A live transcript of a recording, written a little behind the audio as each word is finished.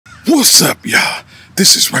What's up, y'all?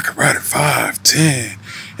 This is Rocket Rider 510,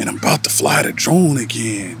 and I'm about to fly the drone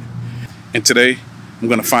again. And today, I'm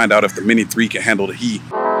gonna find out if the Mini 3 can handle the heat.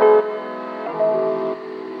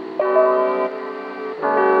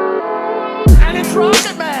 And it's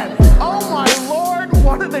Rocket Man! Oh my lord,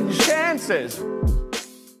 what are the chances?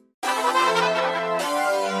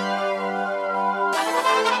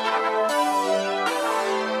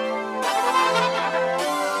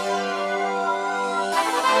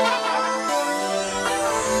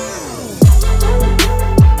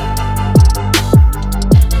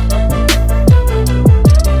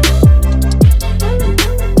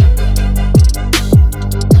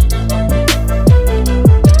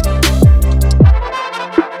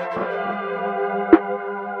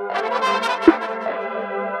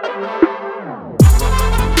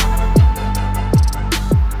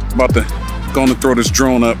 About to gonna throw this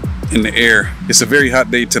drone up in the air. It's a very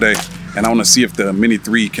hot day today, and I want to see if the Mini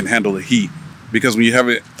 3 can handle the heat. Because when you have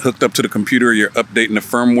it hooked up to the computer, you're updating the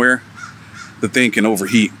firmware, the thing can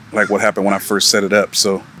overheat, like what happened when I first set it up.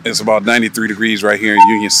 So it's about 93 degrees right here in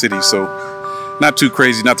Union City, so not too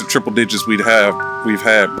crazy, not the triple digits we've had.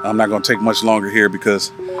 I'm not gonna take much longer here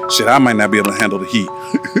because shit, I might not be able to handle the heat.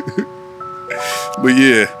 But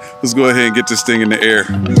yeah, let's go ahead and get this thing in the air.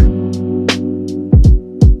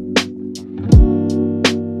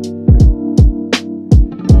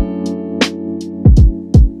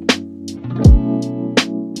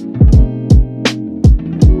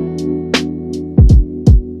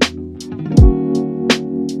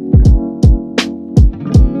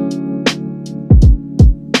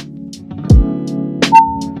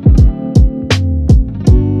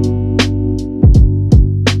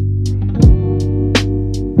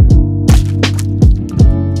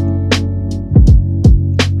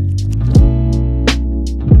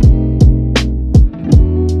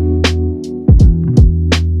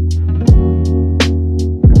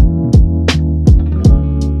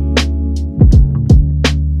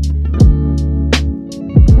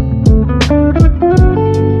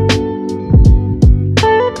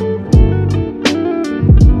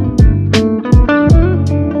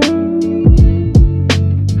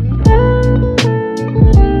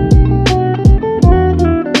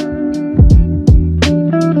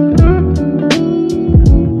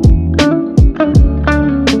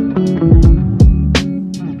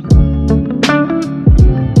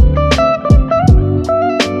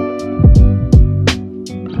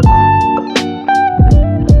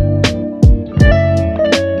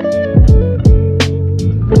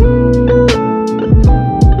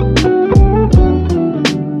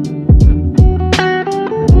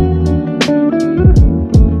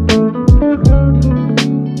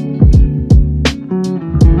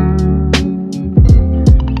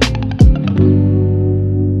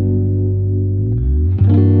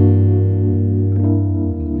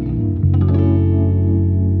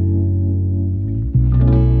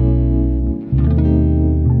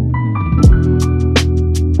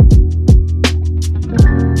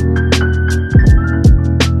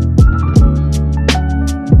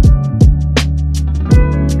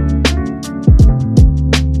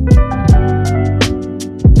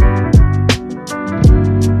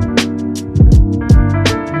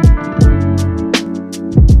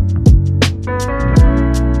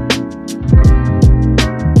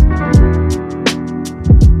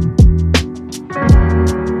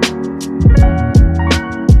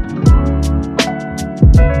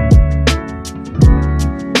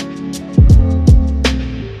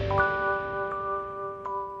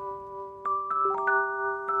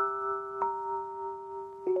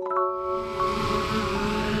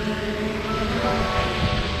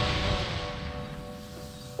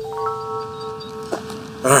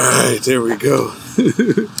 All right, there we go.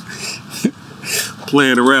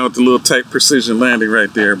 Playing around with the little tight precision landing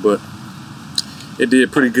right there, but it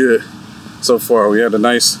did pretty good so far. We had a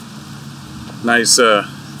nice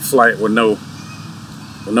flight with no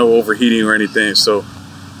overheating or anything. So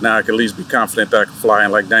now I can at least be confident that I can fly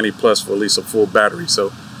in like 90 plus for at least a full battery.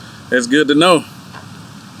 So that's good to know.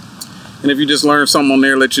 And if you just learned something on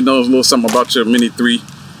there, let you know a little something about your Mini 3,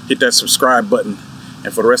 hit that subscribe button.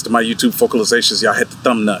 And for the rest of my YouTube focalizations, y'all hit the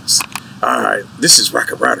thumb nuts. All right, this is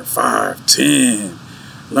Rocket Rider 510,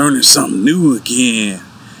 learning something new again.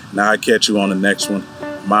 Now I catch you on the next one.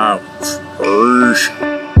 My